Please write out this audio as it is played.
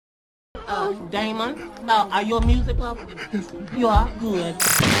Damon, are you a music lover? You are? Good.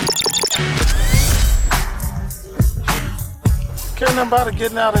 Care nothing about it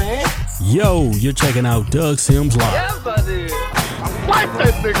getting out of hand. Yo, you're checking out Doug Sims Live. Yeah, buddy. I like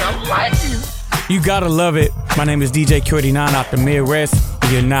that nigga. I like him. You gotta love it. My name is DJ Q89 out the Midwest.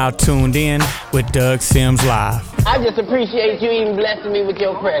 You're now tuned in with Doug Sims Live. I just appreciate you even blessing me with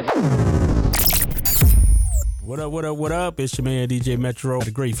your presence. What up? It's your man DJ Metro. Got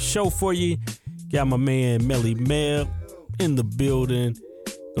a great show for you. Got my man Melly Mel in the building.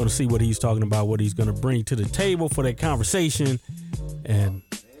 Gonna see what he's talking about, what he's gonna bring to the table for that conversation. And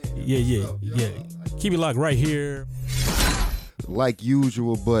yeah. Keep it locked right here. Like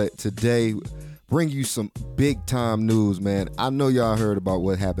usual, but today bring you some big time news, man. I know y'all heard about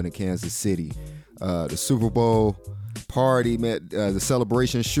what happened in Kansas City. The Super Bowl party, man, the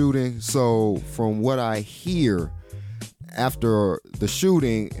celebration shooting. So from what I hear, after the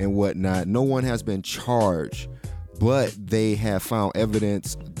shooting and whatnot, no one has been charged, but they have found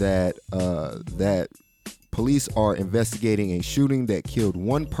evidence that that police are investigating a shooting that killed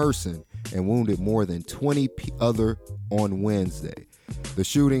one person and wounded more than 20 other on Wednesday. The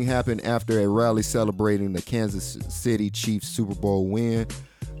shooting happened after a rally celebrating the Kansas City Chiefs Super Bowl win.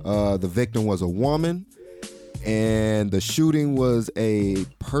 The victim was a woman, and the shooting was a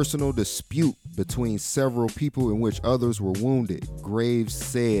personal dispute between several people in which others were wounded. Graves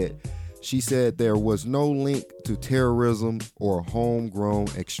said, she said there was no link to terrorism or homegrown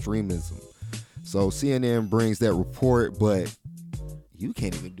extremism. So CNN brings that report, but you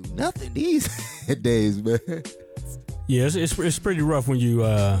can't even do nothing these days, man. Yeah, it's pretty rough when you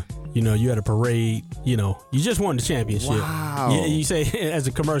you at a parade, you just won the championship. Wow. You say, as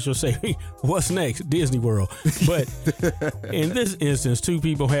a commercial say, what's next? Disney World. But in this instance, two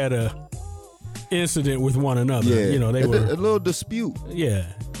people had a incident with one another. Yeah. They were a little dispute. Yeah,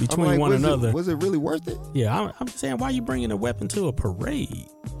 between like, one another. Was it really worth it? Yeah, I'm saying, why are you bringing a weapon to a parade?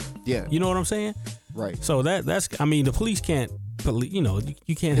 Yeah. You know what I'm saying? Right. So that's the police can't.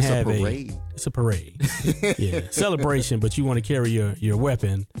 You can't It's have a parade. It's a parade. Yeah, celebration, but you want to carry your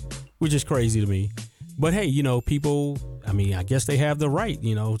weapon, which is crazy to me. But hey, people. I guess they have the right,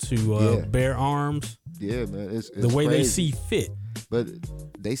 to bear arms. Yeah, man. It's the way crazy. they see fit. But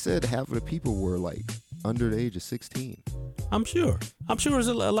they said half of the people were like under the age of 16. I'm sure there's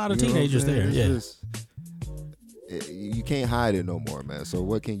a lot of teenagers there. It's you can't hide it no more, man. So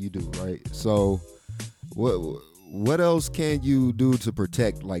what can you do, right? So what else can you do to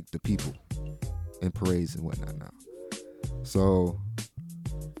protect like the people in parades and whatnot now? So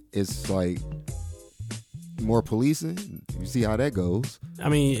it's like more policing. You see how that goes.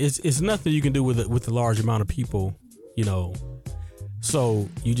 It's nothing you can do with a large amount of people, So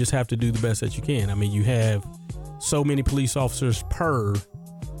you just have to do the best that you can. You have so many police officers per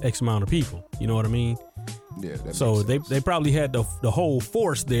X amount of people. You know what I mean? Yeah. So they probably had the whole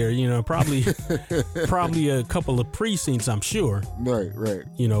force there. Probably a couple of precincts. I'm sure. Right.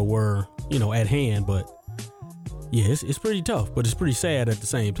 Were at hand, but yeah, it's pretty tough. But it's pretty sad at the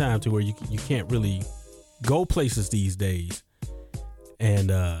same time to where you can't really go places these days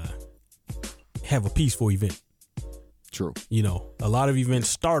and have a peaceful event. True. A lot of events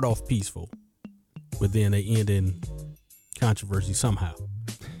start off peaceful, but then they end in controversy somehow.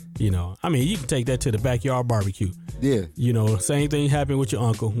 You can take that to the backyard barbecue. Yeah. Same thing happened with your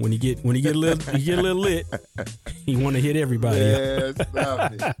uncle. When he get a little lit, he want to hit everybody. Yeah,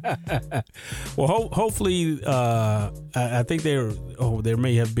 stop it. Well, hopefully, I think there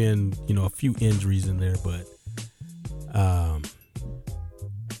may have been a few injuries in there, but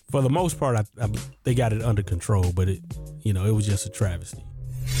for the most part, they got it under control. But it was just a travesty.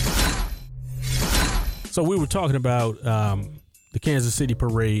 So we were talking about the Kansas City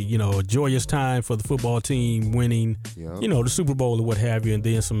parade, a joyous time for the football team winning, Yep. the Super Bowl or what have you, and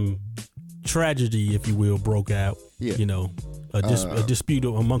then some tragedy, if you will, broke out. Yeah. A dispute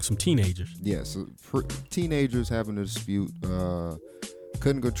among some teenagers. Yeah, so teenagers having a dispute,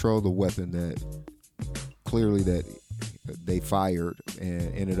 couldn't control the weapon that clearly that they fired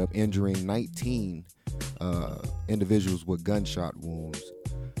and ended up injuring 19 individuals with gunshot wounds.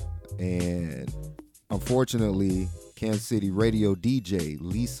 And unfortunately, Kansas City radio DJ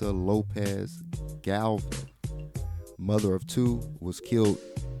Lisa Lopez Galvin, mother of two, was killed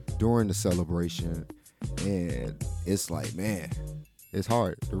during the celebration. And it's like, man, it's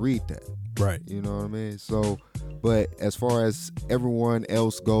hard to read that. Right. You know what I mean? So, but as far as everyone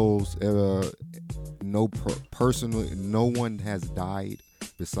else goes, personally, no one has died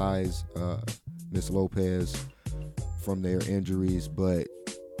besides Miss Lopez from their injuries, but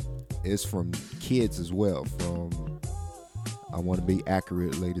it's from kids as well, from I want to be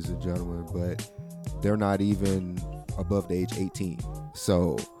accurate, ladies and gentlemen, but they're not even above the age 18.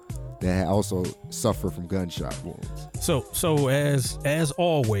 So they also suffer from gunshot wounds. So as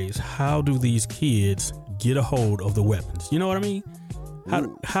always, how do these kids get a hold of the weapons? You know what I mean?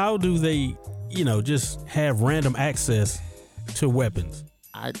 How do they, just have random access to weapons?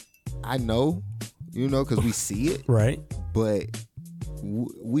 I know, because we see it, right? But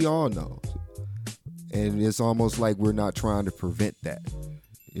we all know, and it's almost like we're not trying to prevent that,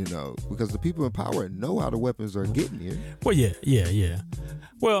 because the people in power know how the weapons are getting here. Well, yeah.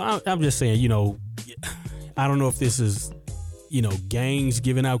 Well, I'm just saying, I don't know if this is, gangs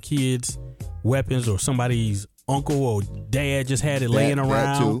giving out kids weapons or somebody's uncle or dad just had it laying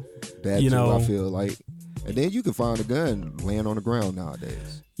around. That too, I feel like. And then you can find a gun laying on the ground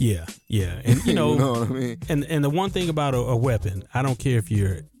nowadays. Yeah. And you know what I mean? And the one thing about a weapon, I don't care if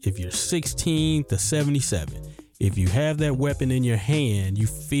you're 16 to 77, if you have that weapon in your hand, you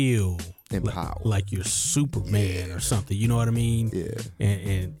feel empowered, like you're Superman or something. You know what I mean? Yeah.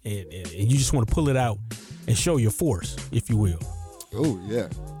 And you just want to pull it out and show your force, if you will. Oh yeah,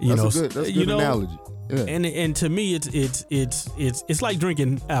 that's a good analogy. Yeah. And to me, it's like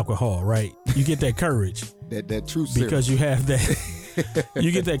drinking alcohol, right? You get that courage, that true because you have that.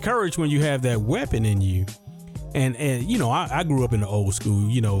 You get that courage when you have that weapon in you, and I grew up in the old school.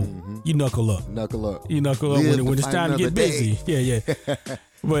 You knuckle up. You knuckle up when it's time to get busy. Yeah.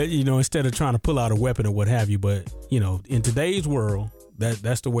 But instead of trying to pull out a weapon or what have you, but in today's world,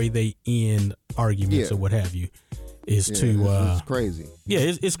 that's the way they end arguments or what have you. It's crazy. Yeah,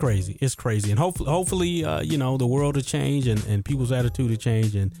 it's crazy. It's crazy. And hopefully, the world will change and people's attitude will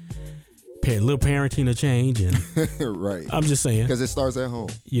change and little parenting will change. And right. I'm just saying. Because it starts at home.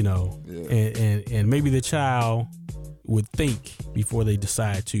 And maybe the child would think before they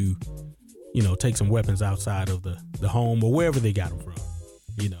decide to, take some weapons outside of the home or wherever they got them from,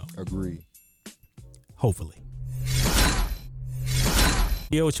 Agreed. Hopefully.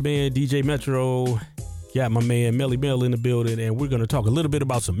 Yo, it's your man, DJ Metro. Got my man Melly Mel in the building, and we're going to talk a little bit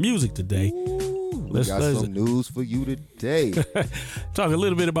about some music today. We got some news for you today. Talk a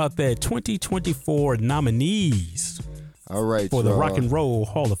little bit about that 2024 nominees. All right, for the Rock and Roll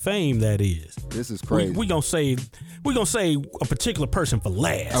Hall of Fame. That is. This is crazy. We're gonna say a particular person for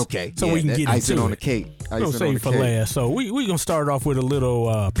last. Okay, so we can get icing into on it. the cake. We're gonna save for last. So we gonna start off with a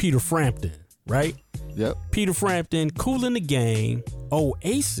little Peter Frampton, right? Yep. Peter Frampton, Kool in the Gang,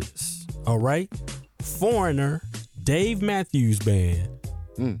 Oasis. All right. Foreigner, Dave Matthews Band,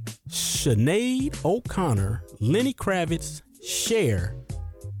 Sinead O'Connor, Lenny Kravitz, Cher,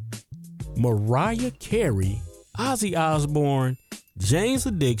 Mariah Carey, Ozzy Osbourne, Jane's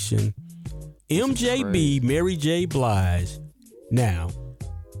Addiction, MJB, Mary J. Blige. Now,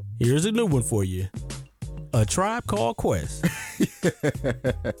 here's a new one for you. A Tribe Called Quest.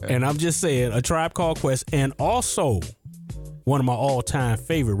 And I'm just saying, A Tribe Called Quest, and also one of my all-time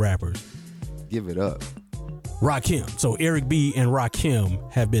favorite rappers. Give it up. Rakim. So Eric B. and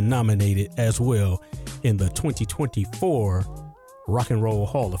Rakim have been nominated as well in the 2024 Rock and Roll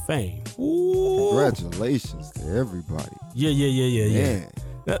Hall of Fame. Ooh. Congratulations to everybody. Yeah.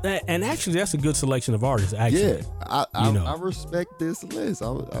 And actually, that's a good selection of artists. Actually, yeah, I respect this list.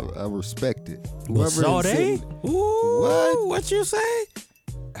 I respect it. Whoever what you say?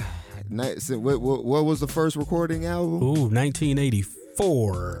 What was the first recording album? 1984.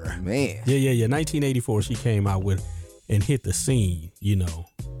 Man. Yeah. 1984. She came out with and hit the scene.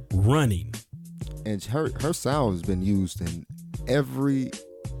 Running. And her sound has been used in every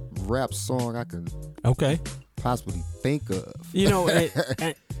rap song I can possibly think of.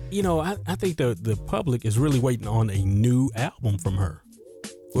 I think the public is really waiting on a new album from her.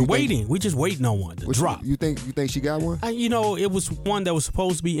 We're just waiting on one to drop. You think she got one? It was one that was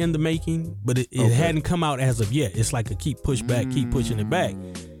supposed to be in the making, but it hadn't come out as of yet. It's like a keep pushing it back.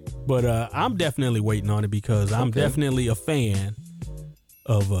 But I'm definitely waiting on it because I'm definitely a fan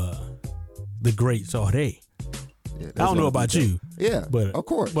of the great Sade. Yeah, I don't know about you. Yeah, but of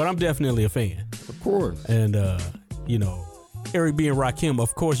course. But I'm definitely a fan. Of course. And Eric B. and Rakim,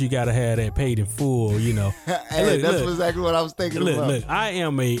 of course you gotta have that paid in full, Hey, that's exactly what I was thinking about. Look, I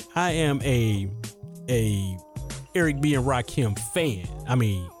am a Eric B. and Rakim fan. I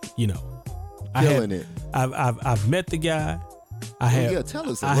mean, I've met the guy. Tell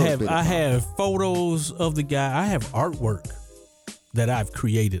us a little bit. I have photos of the guy. I have artwork that I've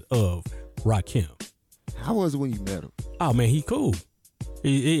created of Rakim. How was it when you met him? Oh man, he cool.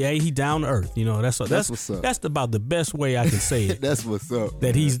 He down to earth. That's what's up. That's about the best way I can say it. That's what's up.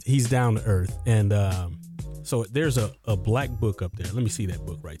 That he's down to earth. And so there's a black book up there. Let me see that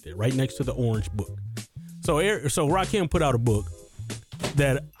book right there, right next to the orange book. So Rakim put out a book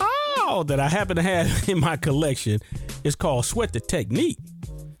that I happen to have in my collection. It's called Sweat the Technique.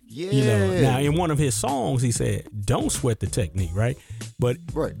 Yeah. You know, now in one of his songs he said, "Don't sweat the technique," right? But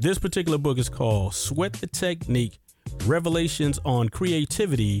this particular book is called Sweat the Technique: Revelations on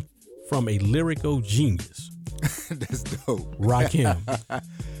Creativity from a Lyrical Genius. That's dope. Rakim.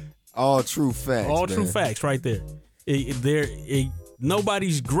 All true facts. All man. true facts right there.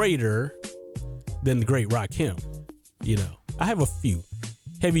 Nobody's greater than the great Rakim. You know, I have a few.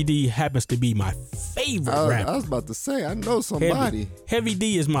 Heavy D happens to be my favorite rapper. I was about to say, I know somebody. Heavy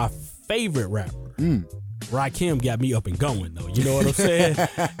D is my favorite rapper. Rakim got me up and going, though. You know what I'm saying?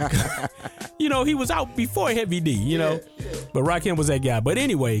 You know, he was out before Heavy D, you know. But Rakim was that guy. But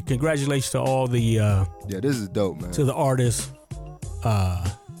anyway, congratulations to all the... yeah, this is dope, man. To the artists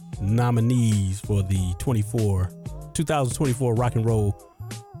nominees for the 2024 Rock and Roll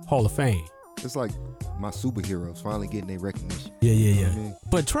Hall of Fame. It's like my superheroes finally getting their recognition. Yeah. You know what I mean?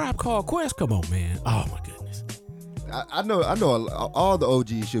 But Tribe Called Quest, come on, man. Oh, my goodness. I know all the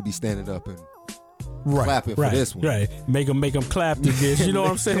OGs should be standing up and clapping for this one. Right. Make them clap to this. You know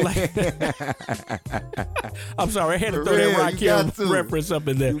what I'm saying? Like, I'm sorry, I had to throw that Rakim reference up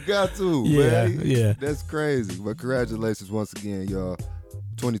in there. You got to, man. Yeah. That's crazy. But congratulations once again, y'all.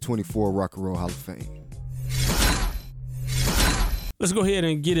 2024 Rock and Roll Hall of Fame. Let's go ahead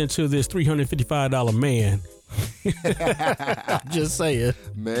and get into this $355 man. Just saying.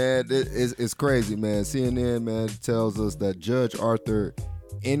 Man, it's crazy, man. CNN, man, tells us that Judge Arthur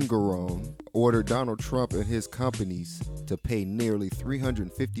Engoron ordered Donald Trump and his companies to pay nearly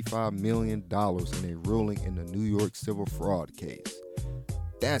 $355 million in a ruling in the New York civil fraud case.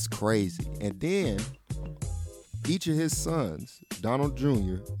 That's crazy. And then each of his sons, Donald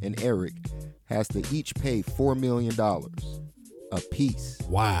Jr. and Eric, has to each pay $4 million a piece.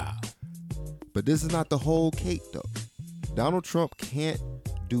 Wow. But this is not the whole cake, though. Donald Trump can't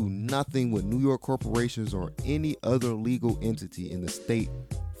do nothing with New York corporations or any other legal entity in the state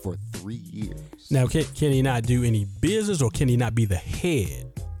for 3 years. Now, can he not do any business, or can he not be the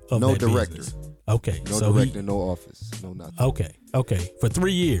head of that director. business? Okay. No director, no office, no nothing. Okay. For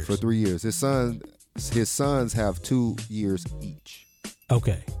 3 years. For 3 years. His sons have 2 years each.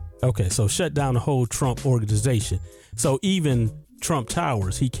 Okay. So shut down the whole Trump organization. So even Trump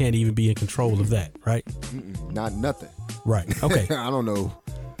Towers, he can't even be in control of that, right? Not nothing. Right. Okay. I don't know.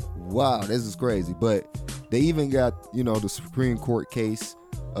 Wow, this is crazy. But they even got, the Supreme Court case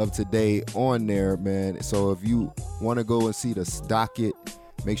of today on there, man. So if you want to go and see the docket,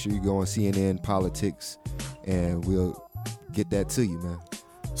 make sure you go on CNN Politics, and we'll get that to you, man.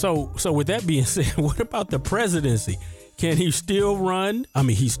 So with that being said, what about the presidency? Can he still run? I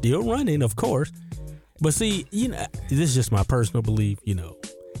mean, he's still running, of course. But see, this is just my personal belief,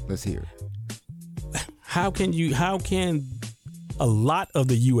 Let's hear it. How can a lot of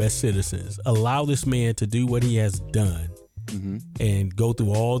the U.S. citizens allow this man to do what he has done and go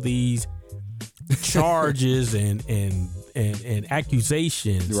through all these charges and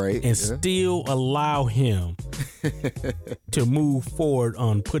accusations, right, and still allow him to move forward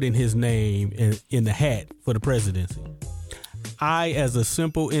on putting his name in the hat for the presidency? I, as a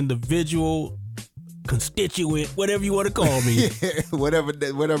simple individual, constituent, whatever you want to call me,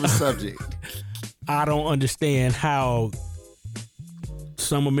 whatever subject, I don't understand how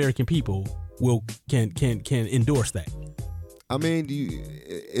some American people can endorse that. I mean,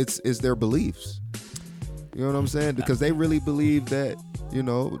 it's their beliefs. You know what I'm saying? Because they really believe that,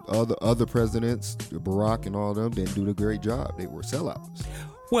 all the other presidents, Barack and all of them, didn't do the great job. They were sellouts.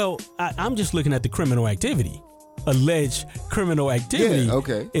 Well, I'm just looking at the criminal activity. Alleged criminal activity. Yeah,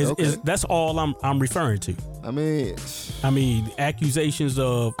 okay. Is that's all I'm referring to. I mean, accusations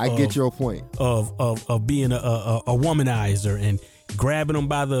of I get your point of being a womanizer and grabbing them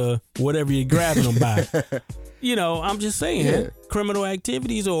by the whatever you're grabbing them by. I'm just saying criminal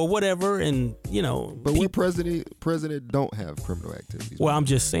activities or whatever, and But what president don't have criminal activities? Well, I'm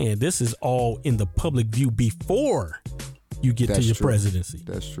just saying this is all in the public view before you get to your presidency.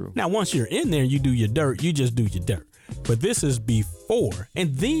 That's true. Now, once you're in there and you do your dirt, you just do your dirt. But this is before.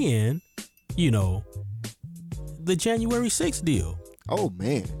 And then, the January 6th deal. Oh,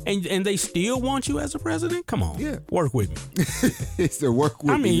 man. And they still want you as a president? Come on. Yeah. Work with me. He said, work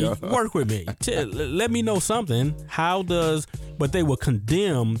with me. Work with me. Let me know something. But they will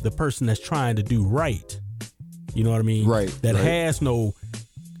condemn the person that's trying to do right. You know what I mean? Right. That has no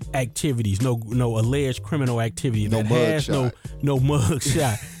activities, no alleged criminal activity, no mug shot. no mug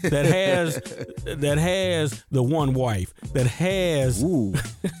shot, that has the one wife, that has. Ooh.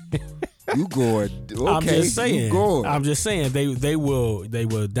 You going? Okay, I'm just saying. You going. I'm just saying they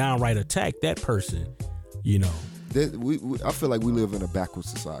will downright attack that person You know. I feel like we live in a backward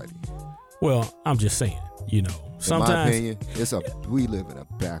society. Well, I'm just saying, you know, sometimes in my opinion, we live in a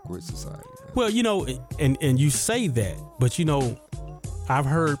backward society. Man. Well, you know, and you say that, but you know, I've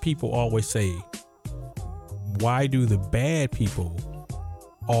heard people always say, why do the bad people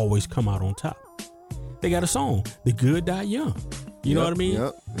always come out on top? They got a song, "The Good Die Young." You know what I mean?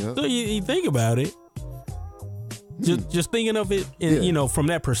 Yep. So you think about it, just thinking of it, you know, from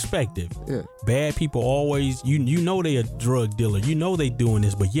that perspective. Yeah. Bad people always, you know, they a drug dealer. You know they doing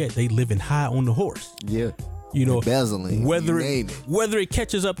this, but yet they living high on the horse. Yeah. You know, embezzling, whether it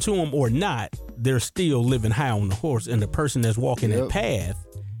catches up to them or not, they're still living high on the horse. And the person that's walking that path,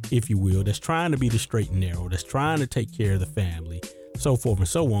 if you will, that's trying to be the straight and narrow, that's trying to take care of the family, so forth and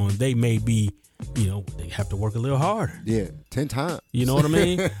so on, they may be, you know, they have to work a little harder. Yeah, 10 times. You know what I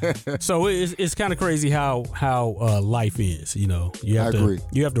mean? So it's kind of crazy how life is. You know, you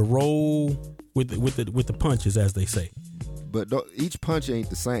have to roll with the punches, as they say. But each punch ain't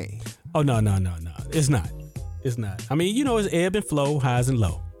the same. Oh no, it's not. It's not. I mean, you know, it's ebb and flow, highs and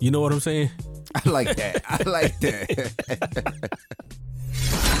low. You know what I'm saying? I like that.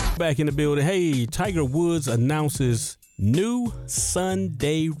 Back in the building. Hey, Tiger Woods announces new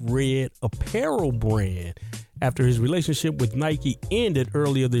Sunday Red apparel brand. After his relationship with Nike ended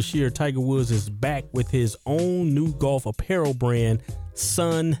earlier this year, Tiger Woods is back with his own new golf apparel brand,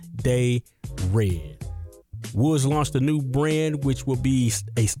 Sunday Red. Woods launched a new brand, which will be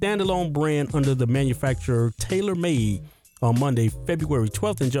a standalone brand under the manufacturer TaylorMade on Monday, February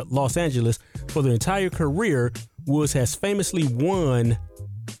 12th in Los Angeles. For their entire career, Woods has famously worn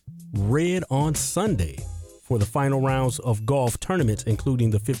red on Sunday for the final rounds of golf tournaments,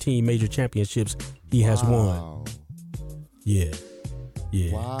 including the 15 major championships he has won. Yeah.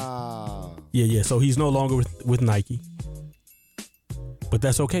 Wow. Yeah. So he's no longer with Nike. But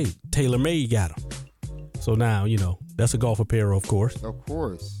that's okay. TaylorMade got him. So now, you know, that's a golf apparel, of course. Of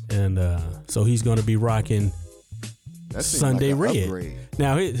course. And so he's going to be rocking Sunday like Red. Upgrade.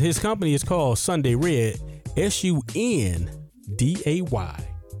 Now, his company is called Sunday Red, SUNDAYRED.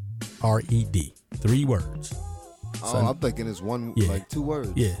 3 words. Oh, I'm thinking it's like 2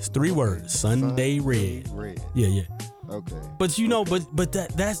 words. Yeah, it's 3 words. Sunday Red. Yeah. Okay. But you know, but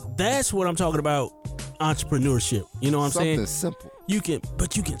that's what I'm talking about. Entrepreneurship. You know what I'm saying? Something simple. You can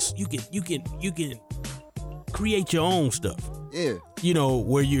create your own stuff. Yeah. You know,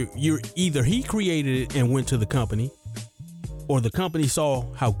 where you're either he created it and went to the company, or the company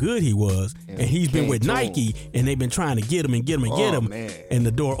saw how good he was, and he's been with Nike, and they've been trying to get him, Man. and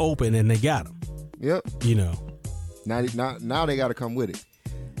the door opened and they got him. Yep. You know. Now they got to come with it.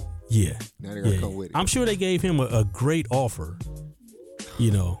 Yeah. Now they got to come with it. I'm sure they gave him a great offer.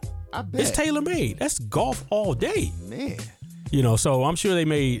 You know. I bet. It's TaylorMade. That's golf all day. Man. You know, so I'm sure they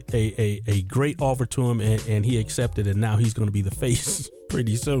made a great offer to him, and he accepted, and now he's going to be the face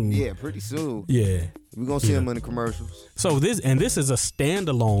pretty soon. Yeah, pretty soon. Yeah. We're going to see him in the commercials. So this is a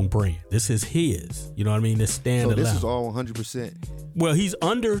standalone brand. This is his. You know what I mean? This standalone. So this is all 100%. Well, he's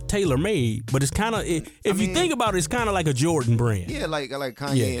under TaylorMade, but it's kind of, if you think about it, it's kind of like a Jordan brand. Yeah, like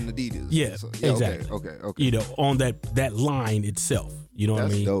Kanye and Adidas. Yeah, exactly. Okay. You know, on that line itself. You know what I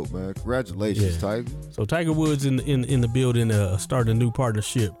mean? That's dope, man. Congratulations, Tiger. So Tiger Woods in the building, starting a new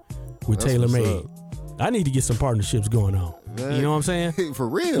partnership with TaylorMade. I need to get some partnerships going on. Man. You know what I'm saying? For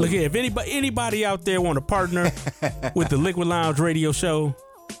real. Look here, if anybody out there want to partner with the Liquid Lounge radio show,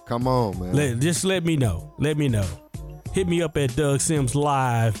 come on, man. Just let me know. Hit me up at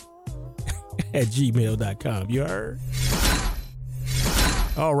DougSimsLive@gmail.com. You heard?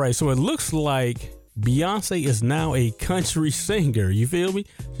 All right, so it looks like Beyonce is now a country singer. You feel me?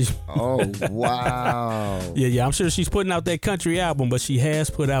 Oh, wow. Yeah. I'm sure she's putting out that country album, but she has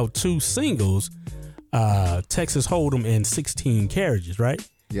put out 2 singles, Texas Hold'em and 16 Carriages, right?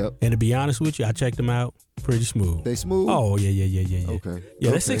 Yep. And to be honest with you, I checked them out. Pretty smooth. They smooth? Oh, yeah. Okay.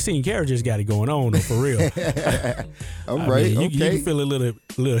 Yeah, that 16 Carriages got it going on, though, for real. All right, you okay. can feel a little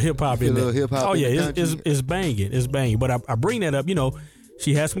hip-hop in there. Oh, yeah, it's banging. It's banging. But I bring that up, you know,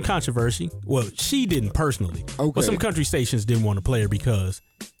 she had some controversy. Well, she didn't personally. Okay. But some country stations didn't want to play her because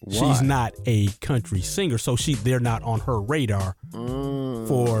she's not a country singer. So they're not on her radar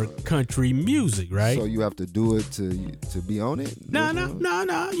for country music, right? So you have to do it to be on it?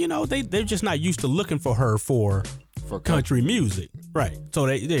 No. You know, they're just not used to looking for her for country music. Right. So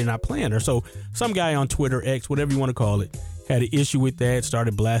they're not playing her. So some guy on Twitter, X, whatever you want to call it, had an issue with that,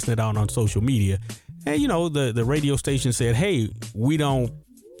 started blasting it out on social media. And, you know, the radio station said, hey,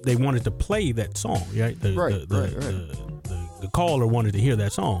 they wanted to play that song, right? The caller wanted to hear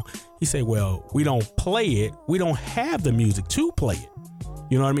that song. He said, well, we don't play it. We don't have the music to play it.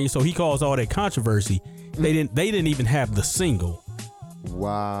 You know what I mean? So he caused all that controversy. They didn't even have the single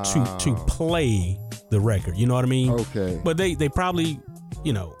Wow. to play the record. You know what I mean? Okay. But they probably,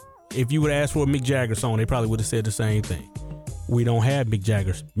 you know, if you would ask for a Mick Jagger song, they probably would have said the same thing. We don't have Mick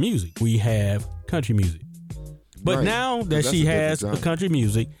Jagger's music. We have country music. But Right. now that That's she a has different a genre. country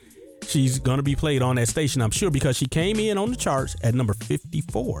music, she's going to be played on that station, I'm sure, because she came in on the charts at number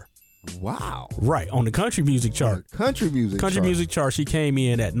 54. Wow. Right, on the country music chart. Country music. Country chart. music chart, she came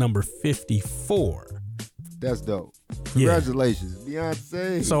in at number 54. That's dope. Yeah. Congratulations,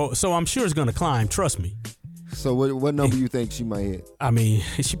 Beyonce. So I'm sure it's going to climb, trust me. So what number you think she might hit? I mean,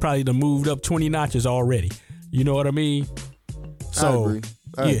 she probably done moved up 20 notches already. You know what I mean? So,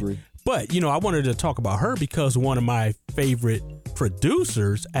 I agree. But, you know, I wanted to talk about her because one of my favorite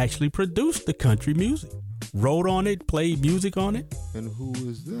producers actually produced the country music. Wrote on it, played music on it. And who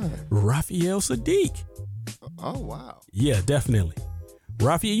is that? Raphael Sadiq. Oh, wow. Yeah, definitely.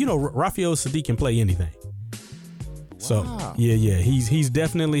 Raphael Sadiq can play anything. So, Wow. yeah. He's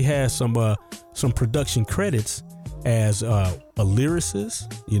definitely has some production credits as a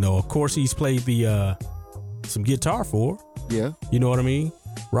lyricist. You know, of course, he's played some guitar for her. Yeah. You know what I mean?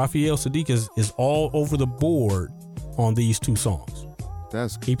 Raphael Sadiq is all over the board on these two songs.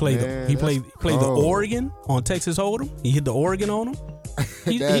 He played the organ on Texas Hold'em. He hit the organ on him.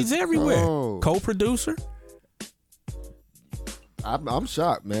 He's everywhere. Cold. Co-producer. I'm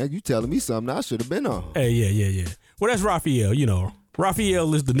shocked, man. You telling me something I should have been on. Hey, yeah. Well, that's Raphael. You know,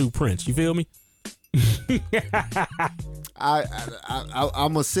 Raphael is the new Prince. You feel me? I'm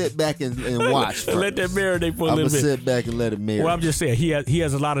gonna sit back and watch. Let that marinate for a I'm little gonna bit. sit back and let it marinate. Well, I'm just saying he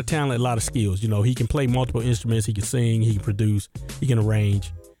has a lot of talent, a lot of skills. You know, he can play multiple instruments. He can sing. He can produce. He can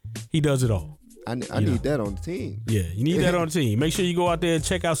arrange. He does it all. I need that on the team. Yeah, you need that on the team. Make sure you go out there and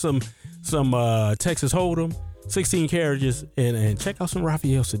check out some Texas Hold'em, 16 carriages, and check out some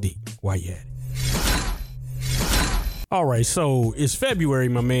Raphael Sadiq while you at it. All right, so it's February,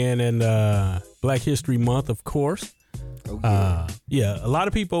 my man, and Black History Month, of course. Okay. A lot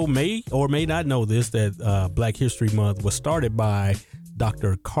of people may or may not know this, that Black History Month was started by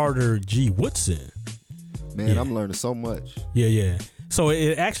Dr. Carter G. Woodson. Man, I'm learning so much. Yeah. So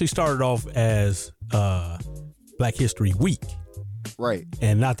it actually started off as Black History Week. Right.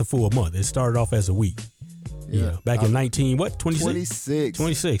 And not the full month. It started off as a week. Yeah. Back in 26?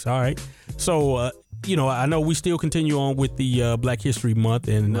 26. All right. So, I know we still continue on with the Black History Month,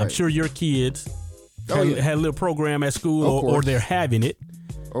 and I'm sure your kids had a little program at school, or they're having it.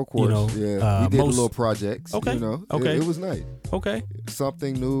 Of course. We did a little projects. Okay. Okay. It was nice. Okay.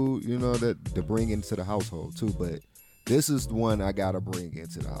 Something new, that to bring into the household too. But this is the one I gotta bring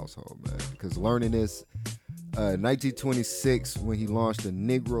into the household, man. Because learning this, 1926, when he launched the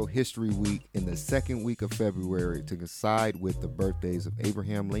Negro History Week in the second week of February to coincide with the birthdays of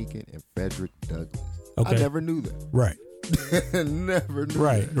Abraham Lincoln and Frederick Douglass. Okay. I never knew that. Right. Never knew.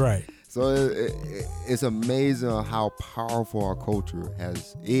 Right. So it's amazing how powerful our culture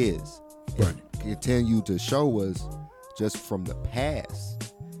is. Right. Continue to show us just from the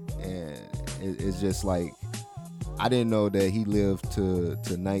past, and it's just like I didn't know that he lived to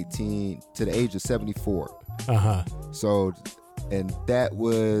the age of 74. So, and that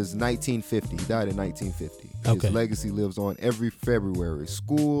was 1950. He died in 1950. Okay. His legacy lives on every February.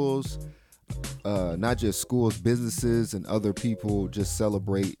 Schools, not just schools, businesses, and other people just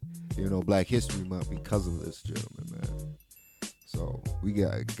celebrate, Black History Month because of this gentleman, man. So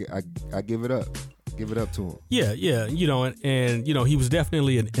I give it up. Give it up to him. Yeah. And he was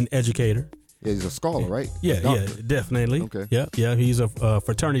definitely an educator. Yeah, he's a scholar, right? Yeah, definitely. Okay. Yeah. He's a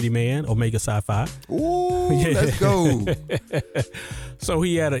fraternity man, Omega Psi Phi. Ooh, let's go. So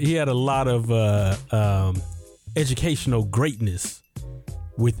he had a lot of educational greatness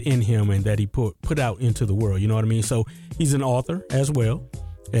within him, and that he put out into the world. You know what I mean? So he's an author as well,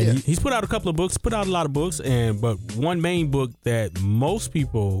 and he's put out a lot of books, but one main book that most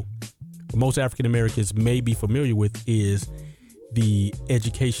African Americans may be familiar with is the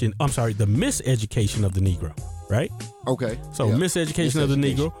Miseducation of the Negro, right? Okay. So Miseducation of the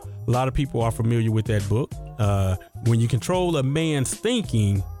Negro, a lot of people are familiar with that book. When you control a man's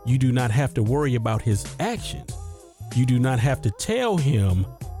thinking, you do not have to worry about his actions. You do not have to tell him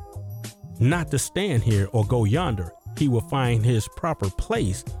not to stand here or go yonder. He will find his proper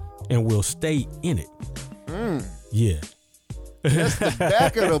place and will stay in it. Yeah. That's the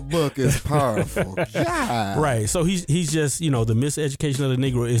back of the book is powerful. Yeah. Right. So he's just, the Miseducation of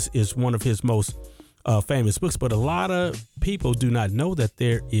the Negro is one of his most famous books, but a lot of people do not know that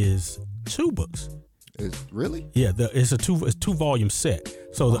there is two books. Really? Yeah, it's a two volume set.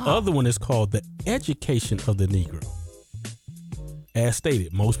 So the other one is called The Education of the Negro. as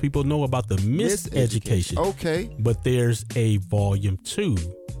stated, most people know about the miseducation. Okay. But there's a volume 2,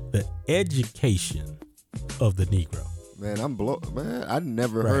 the education of the Negro. Man, Man, I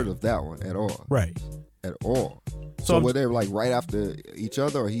never heard of that one at all. Right. At all. So were they like right after each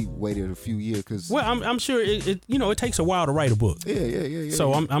other, or he waited a few years? Well, I'm sure it takes a while to write a book. Yeah.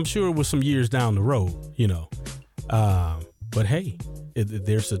 So I'm sure it was some years down the road, But hey,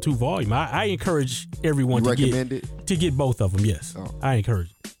 there's a 2 volume. I encourage everyone to get both of them. Yes, I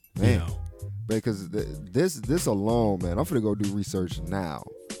encourage it. Man, because this alone, man, I'm gonna go do research now,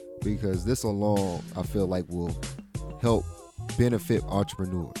 because this alone I feel like will help benefit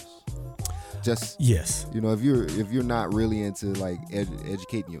entrepreneurs. Just yes, if you're not really into like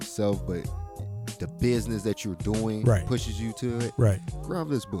educating yourself, but the business that you're doing pushes you to it. Right. Grab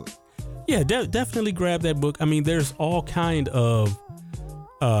this book. Yeah, definitely grab that book. I mean, there's all kind of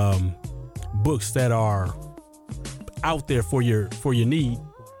books that are out there for your need,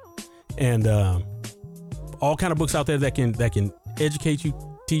 and all kind of books out there that can educate you,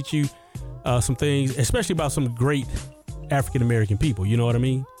 teach you some things, especially about some great African American people. You know what I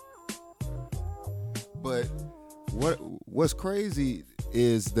mean? But what's crazy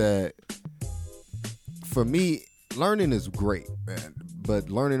is that for me, learning is great, man.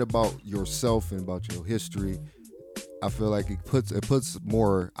 But learning about yourself and about your history, I feel like it puts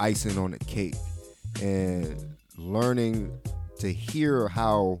more icing on the cake. And learning to hear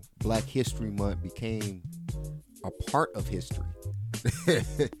how Black History Month became a part of history.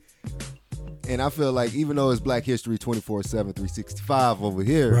 And I feel like even though it's Black History 24/7, 365 over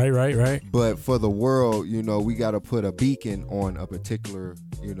here. Right. But for the world, we got to put a beacon on a particular,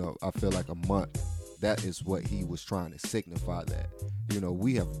 I feel like a month. That is what he was trying to signify, that,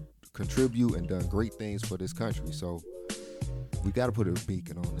 we have contributed and done great things for this country. So we got to put a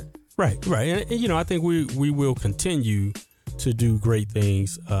beacon on it. Right. And I think we will continue to do great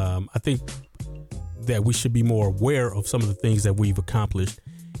things. I think that we should be more aware of some of the things that we've accomplished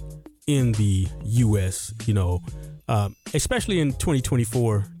in the U.S., especially in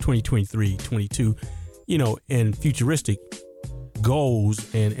 2024, 2023, 22, and futuristic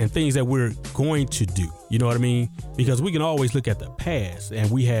goals and things that we're going to do. You know what I mean? Because we can always look at the past, and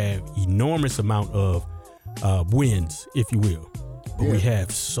we have enormous amount of wins, if you will. But we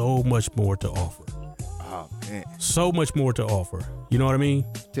have so much more to offer. Oh, man. So much more to offer. You know what I mean?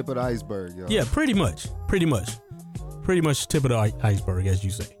 Tip of the iceberg, yo. Yeah, pretty much tip of the iceberg, as you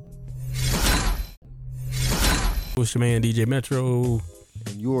say. It's your man, DJ Metro.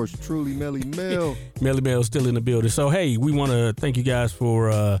 And yours truly, Melly Mel. Melly Mel still in the building. So, hey, we want to thank you guys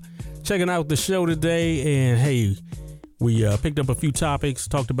for checking out the show today. And, hey, we picked up a few topics,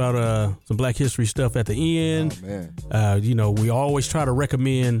 talked about some Black history stuff at the end. Oh, man. We always try to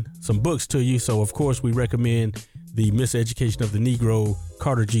recommend some books to you. So, of course, we recommend The Miseducation of the Negro,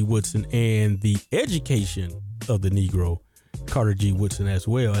 Carter G. Woodson, and The Education of the Negro, Carter G. Woodson as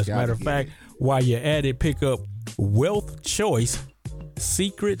well. As a matter of fact, while you're at it, pick up Wealth Choice,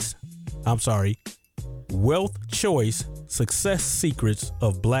 Success Secrets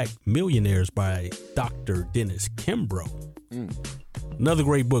of Black Millionaires by Dr. Dennis Kimbrough. Another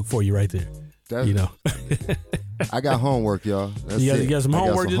great book for you right there. I got homework, y'all. You got some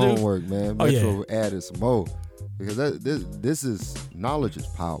homework to do? Homework, man. Metro added some more. Because this is, knowledge is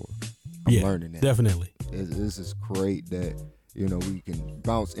power. I'm learning that. Definitely. This is great that, we can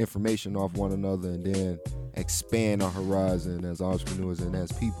bounce information off one another and then expand our horizon as entrepreneurs and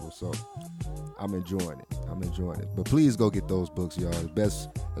as people. So I'm enjoying it. But please go get those books, y'all.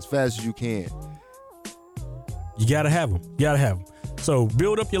 As fast as you can. You gotta have them. So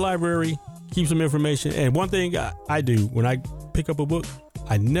build up your library, keep some information. And one thing I do when I pick up a book,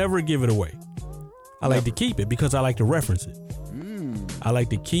 I never give it away. I like to keep it because I like to reference it. I like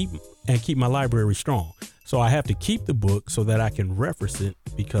to keep my library strong. So I have to keep the book so that I can reference it,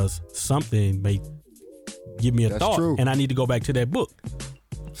 because something may give me a thought and I need to go back to that book.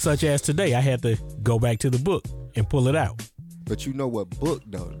 Such as today, I had to go back to the book and pull it out. But you know what book,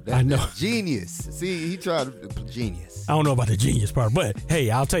 though? I know. That's genius. See, he tried to genius. I don't know about the genius part, but hey,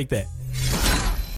 I'll take that.